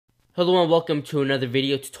Hello and welcome to another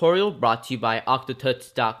video tutorial brought to you by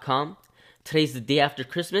octotuts.com. Today's the day after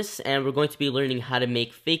Christmas and we're going to be learning how to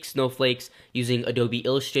make fake snowflakes using Adobe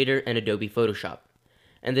Illustrator and Adobe Photoshop.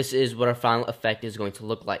 And this is what our final effect is going to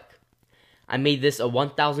look like. I made this a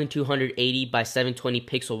 1280 by 720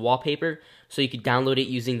 pixel wallpaper, so you can download it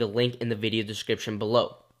using the link in the video description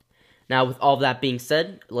below. Now with all that being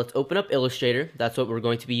said, let's open up Illustrator. That's what we're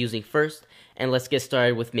going to be using first, and let's get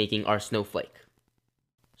started with making our snowflake.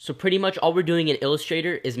 So pretty much all we're doing in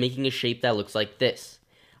Illustrator is making a shape that looks like this.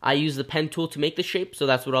 I use the pen tool to make the shape, so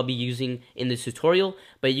that's what I'll be using in this tutorial,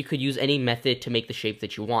 but you could use any method to make the shape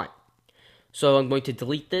that you want. So I'm going to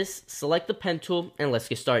delete this, select the pen tool, and let's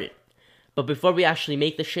get started. But before we actually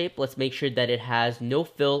make the shape, let's make sure that it has no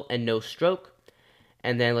fill and no stroke,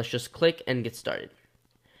 and then let's just click and get started.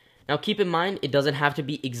 Now keep in mind, it doesn't have to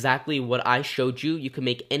be exactly what I showed you. You can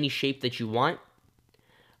make any shape that you want.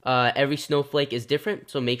 Every snowflake is different,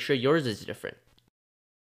 so make sure yours is different.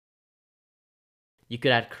 You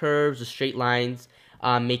could add curves or straight lines,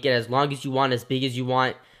 make it as long as you want, as big as you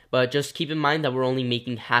want, but just keep in mind that we're only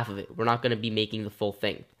making half of it. We're not going to be making the full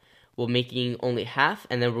thing. We're making only half,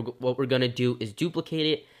 and then what we're going to do is duplicate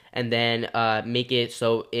it and then make it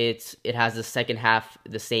so it has the second half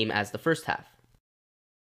the same as the first half.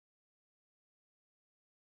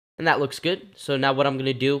 And that looks good. So now what I'm going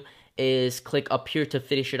to do is click up here to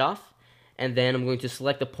finish it off, and then I'm going to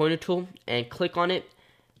select the pointer tool and click on it,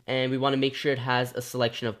 and we want to make sure it has a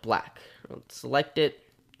selection of black. Let's select it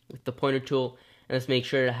with the pointer tool, and let's make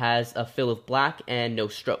sure it has a fill of black and no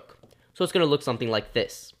stroke. So it's going to look something like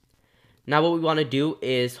this. Now what we want to do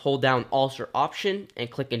is hold down Alt or Option and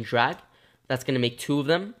click and drag. That's going to make two of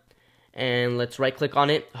them, and let's right click on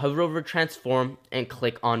it, hover over Transform, and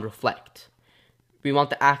click on Reflect. We want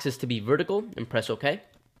the axis to be vertical and press OK.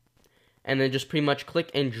 And then just pretty much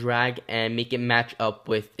click and drag and make it match up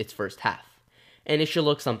with its first half. And it should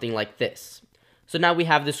look something like this. So now we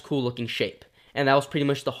have this cool looking shape. And that was pretty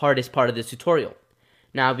much the hardest part of this tutorial.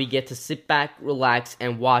 Now we get to sit back, relax,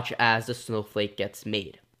 and watch as the snowflake gets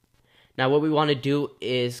made. Now what we want to do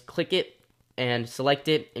is click it and select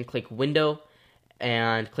it and click Window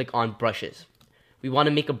and click on Brushes. We want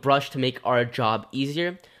to make a brush to make our job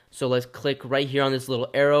easier. So let's click right here on this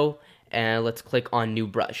little arrow and let's click on New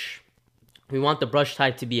Brush. We want the brush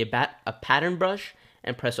type to be a pattern brush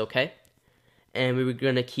and press OK. And we're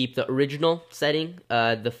going to keep the original setting,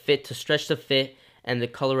 the fit to stretch the fit, and the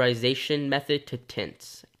colorization method to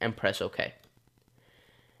tints and press OK.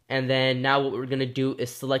 And then now what we're going to do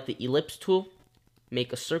is select the ellipse tool,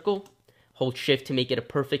 make a circle, hold shift to make it a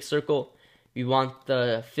perfect circle. We want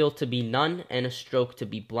the fill to be none and a stroke to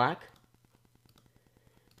be black.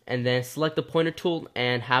 And then select the pointer tool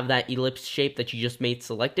and have that ellipse shape that you just made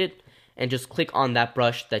selected. And just click on that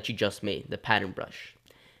brush that you just made, the pattern brush.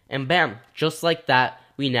 And bam, just like that,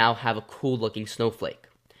 we now have a cool looking snowflake.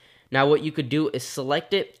 Now what you could do is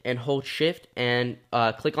select it and hold shift and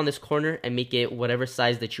click on this corner and make it whatever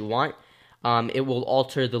size that you want. It will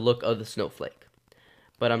alter the look of the snowflake.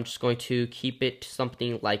 But I'm just going to keep it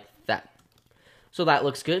something like that. So that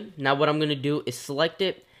looks good. Now what I'm going to do is select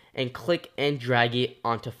it and click and drag it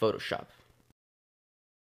onto Photoshop.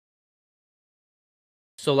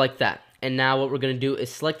 So like that. And now what we're going to do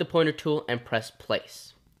is select the pointer tool and press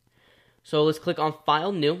place. So let's click on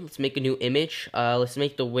File, New. Let's make a new image. Let's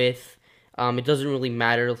make the width, it doesn't really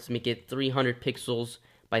matter. Let's make it 300 pixels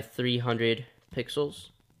by 300 pixels.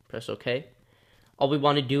 Press OK. All we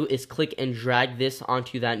want to do is click and drag this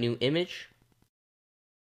onto that new image.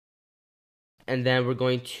 And then we're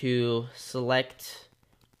going to select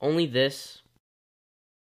only this.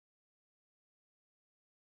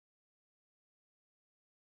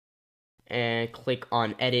 And click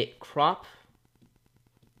on Edit Crop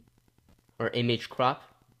or Image Crop.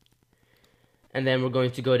 And then we're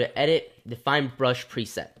going to go to Edit, Define Brush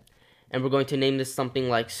Preset. And we're going to name this something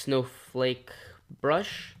like Snowflake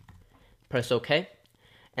Brush. Press OK.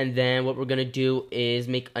 And then what we're going to do is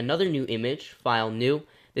make another new image, File, New.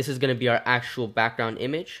 This is going to be our actual background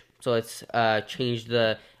image. So let's change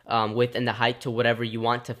the width and the height to whatever you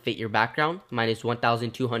want to fit your background. Mine is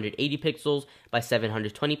 1280 pixels by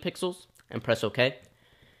 720 pixels. And press OK.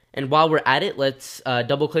 And while we're at it, let's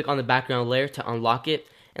double click on the background layer to unlock it,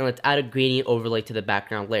 and let's add a gradient overlay to the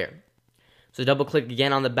background layer. So double click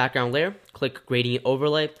again on the background layer, click gradient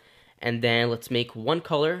overlay, and then let's make one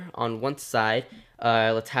color on one side.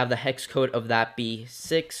 Let's have the hex code of that be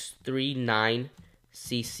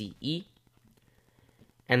 639CCE.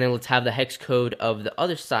 And then let's have the hex code of the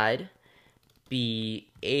other side be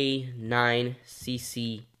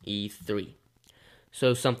A9CCE3.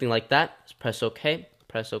 So something like that. Let's press OK,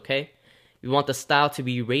 press OK. We want the style to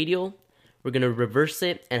be radial. We're going to reverse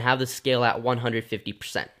it and have the scale at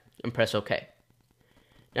 150% and press OK.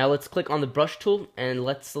 Now let's click on the brush tool and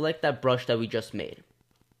let's select that brush that we just made.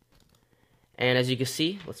 And as you can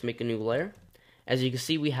see, let's make a new layer. As you can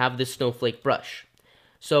see, we have this snowflake brush.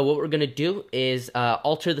 So what we're going to do is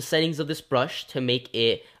alter the settings of this brush to make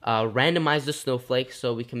it randomize the snowflake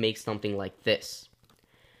so we can make something like this.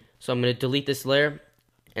 So I'm going to delete this layer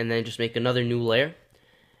and then just make another new layer.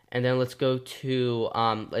 And then let's go to,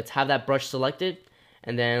 let's have that brush selected.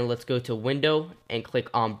 And then let's go to Window and click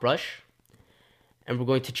on Brush. And we're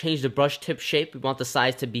going to change the brush tip shape. We want the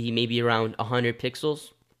size to be maybe around 100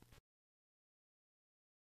 pixels.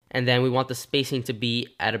 And then we want the spacing to be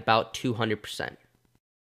at about 200%.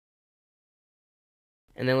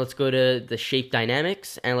 And then let's go to the shape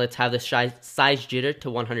dynamics and let's have the size jitter to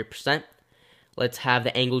 100%. Let's have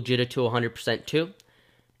the angle jitter to 100% too.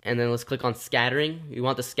 And then let's click on scattering. We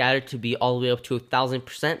want the scatter to be all the way up to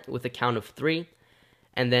 1000% with a count of 3.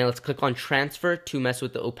 And then let's click on transfer to mess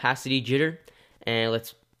with the opacity jitter. And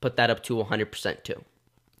let's put that up to 100% too.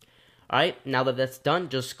 Alright, now that that's done,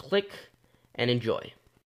 just click and enjoy.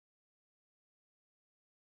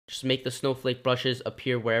 Just make the snowflake brushes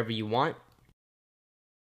appear wherever you want.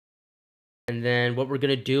 And then what we're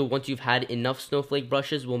going to do, once you've had enough snowflake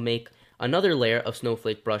brushes, we'll make another layer of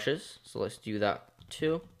snowflake brushes. So let's do that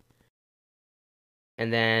too.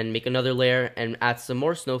 And then make another layer and add some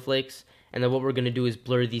more snowflakes. And then what we're going to do is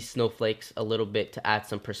blur these snowflakes a little bit to add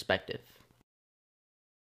some perspective.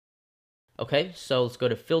 Okay, so let's go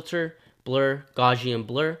to Filter, Blur, Gaussian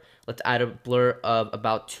Blur. Let's add a blur of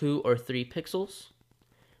about 2 or 3 pixels.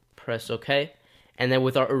 Press OK. And then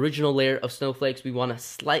with our original layer of snowflakes, we want to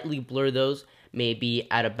slightly blur those, maybe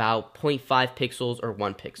at about 0.5 pixels or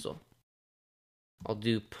 1 pixel. I'll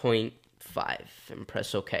do 0.5 and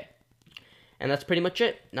press OK. And that's pretty much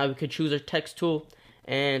it. Now we could choose our text tool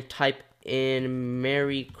and type in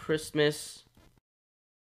Merry Christmas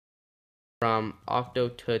from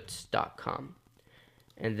octotuts.com.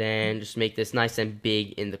 And then just make this nice and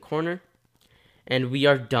big in the corner. And we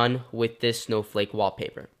are done with this snowflake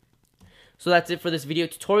wallpaper. So that's it for this video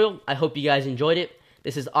tutorial. I hope you guys enjoyed it.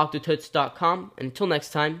 This is octotuts.com, and until next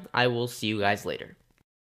time, I will see you guys later.